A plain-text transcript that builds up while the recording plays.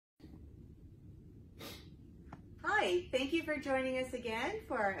Hi, thank you for joining us again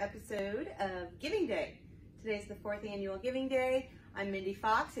for our episode of Giving Day. Today's the 4th annual Giving Day. I'm Mindy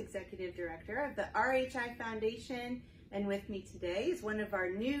Fox, Executive Director of the RHI Foundation, and with me today is one of our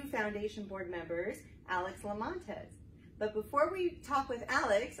new Foundation Board members, Alex Limontes. But before we talk with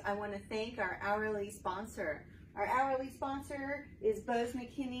Alex, I want to thank our hourly sponsor. Our hourly sponsor is Bose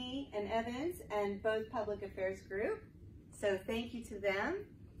McKinney and Evans and Bose Public Affairs Group. So thank you to them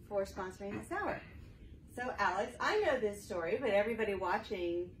for sponsoring this hour. So Alex, I know this story, but everybody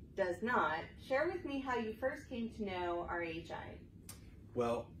watching does not. Share with me how you first came to know RHI.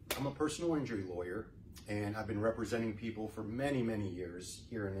 Well, I'm a personal injury lawyer, and I've been representing people for many, many years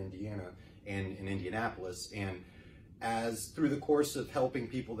here in Indiana and in Indianapolis. And as through the course of helping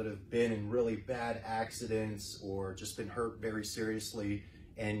people that have been in really bad accidents or just been hurt very seriously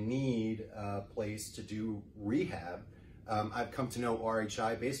and need a place to do rehab, I've come to know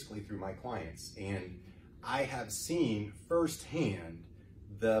RHI basically through my clients. And I have seen firsthand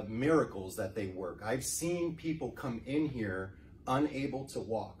the miracles that they work. I've seen people come in here unable to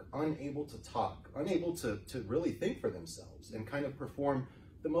walk, unable to talk, unable to really think for themselves and kind of perform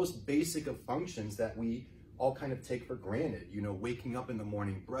the most basic of functions that we all kind of take for granted. You know, waking up in the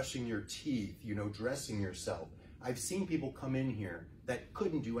morning, brushing your teeth, you know, dressing yourself. I've seen people come in here that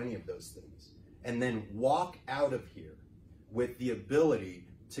couldn't do any of those things and then walk out of here with the ability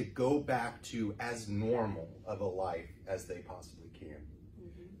to go back to as normal of a life as they possibly can.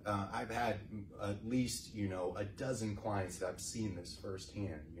 I've had at least, you know, a dozen clients that I've seen this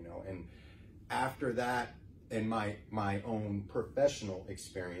firsthand, you know, and after that, in my own professional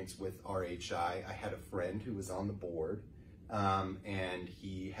experience with RHI, I had a friend who was on the board, and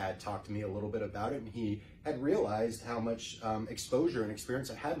he had talked to me a little bit about it, and he had realized how much exposure and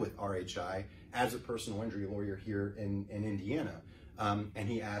experience I had with RHI as a personal injury lawyer here in Indiana. And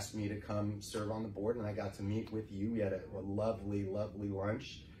he asked me to come serve on the board, and I got to meet with you. We had a lovely, lovely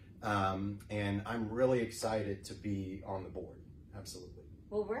lunch, and I'm really excited to be on the board. Absolutely.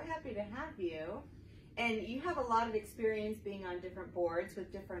 Well, we're happy to have you. And you have a lot of experience being on different boards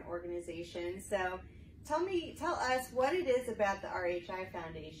with different organizations. So tell us what it is about the RHI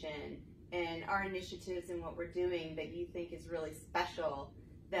Foundation and our initiatives and what we're doing that you think is really special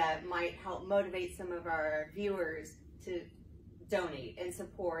that might help motivate some of our viewers to donate and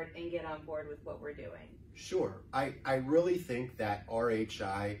support and get on board with what we're doing. Sure. I really think that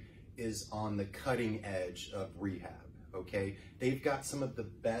RHI is on the cutting edge of rehab, okay? They've got some of the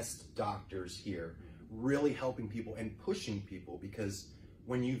best doctors here really helping people and pushing people, because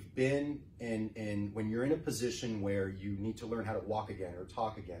when you've been when you're in a position where you need to learn how to walk again or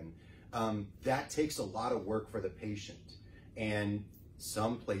talk again, that takes a lot of work for the patient. And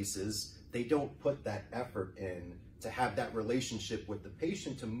some places, they don't put that effort in to have that relationship with the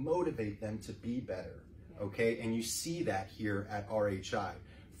patient to motivate them to be better, okay? And you see that here at RHI.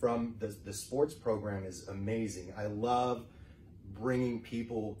 From the sports program is amazing. I love bringing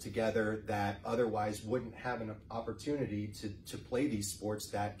people together that otherwise wouldn't have an opportunity to play these sports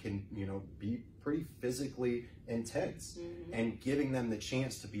that can, you know, be pretty physically intense, and giving them the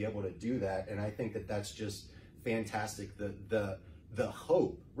chance to be able to do that. And I think that that's just fantastic. The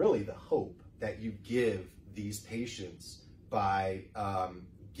hope, really the hope that you give these patients by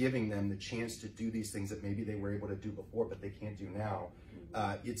giving them the chance to do these things that maybe they were able to do before but they can't do now,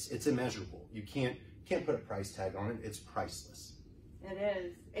 it's immeasurable. You can't put a price tag on it. It's priceless. It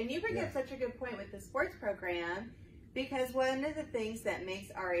is. And you bring up such a good point with the sports program, because one of the things that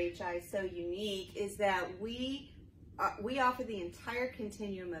makes RHI so unique is that we offer the entire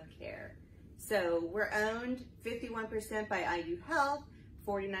continuum of care. So we're owned 51% by IU Health,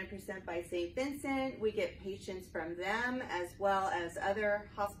 49% by St. Vincent. We get patients from them as well as other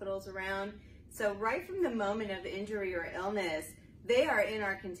hospitals around. So right from the moment of injury or illness, they are in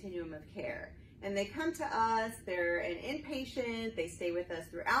our continuum of care. And they come to us, they're an inpatient, they stay with us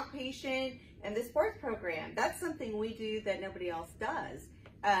through outpatient, and the sports program, that's something we do that nobody else does.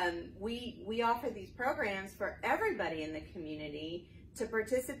 We offer these programs for everybody in the community to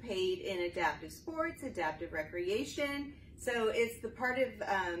participate in adaptive sports, adaptive recreation. So it's the part of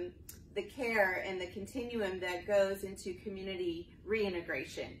the care and the continuum that goes into community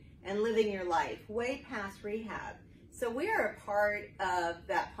reintegration and living your life way past rehab. So we are a part of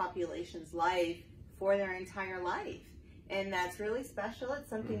that population's life for their entire life. And that's really special. It's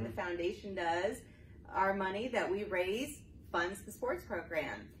something the foundation does. Our money that we raise funds the sports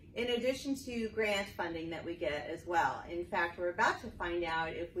program, in addition to grant funding that we get as well. In fact, we're about to find out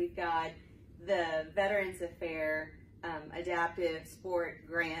if we've got the Veterans Affairs adaptive sport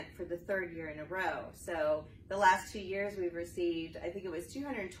grant for the 3rd year in a row. So the last 2 years we've received, I think it was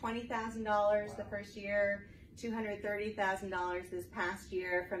 $220,000 the first year, $230,000 this past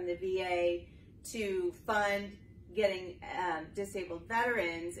year from the VA to fund getting disabled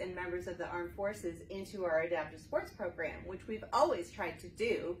veterans and members of the armed forces into our adaptive sports program, which we've always tried to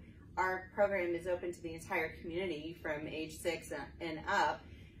do. Our program is open to the entire community from age 6 and up.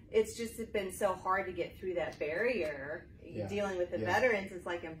 It's just been so hard to get through that barrier. Yeah. Dealing with the veterans is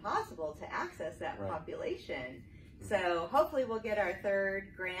like impossible to access that population. So hopefully we'll get our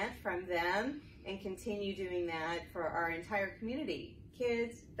 3rd grant from them and continue doing that for our entire community.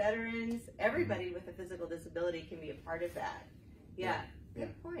 Kids, veterans, everybody with a physical disability can be a part of that.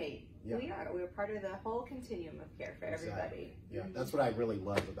 Good point. Yeah. We're part of the whole continuum of care for everybody. Yeah, that's what I really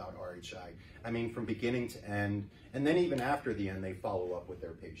love about RHI. I mean, from beginning to end, and then even after the end, they follow up with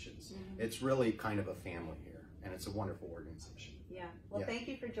their patients. It's really kind of a family here, and it's a wonderful organization. Yeah. Well, thank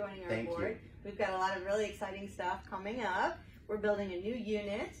you for joining our board. We've got a lot of really exciting stuff coming up. We're building a new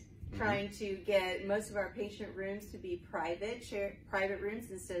unit, trying to get most of our patient rooms to be private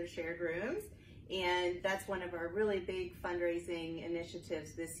rooms instead of shared rooms. And that's one of our really big fundraising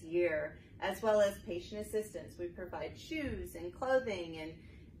initiatives this year, as well as patient assistance. We provide shoes and clothing and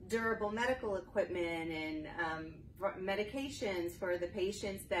durable medical equipment and medications for the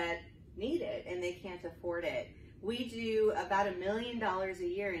patients that need it and they can't afford it. We do about $1 million a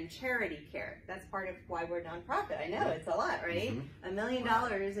year in charity care. That's part of why we're a nonprofit. I know it's a lot, right? $1 million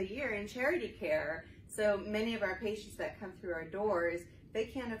a year in charity care. So many of our patients that come through our doors, they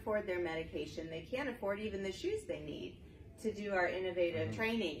can't afford their medication. They can't afford even the shoes they need to do our innovative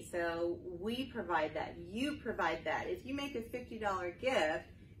training. So we provide that. You provide that. If you make a $50 gift,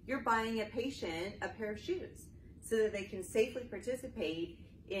 you're buying a patient a pair of shoes so that they can safely participate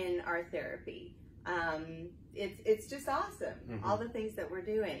in our therapy. It's just awesome, all the things that we're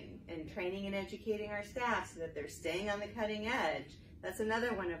doing, and training and educating our staff so that they're staying on the cutting edge. That's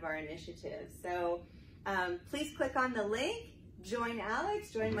another one of our initiatives. So please click on the link, join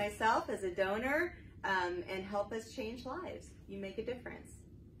Alex, join myself as a donor, and help us change lives. You make a difference.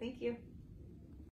 Thank you.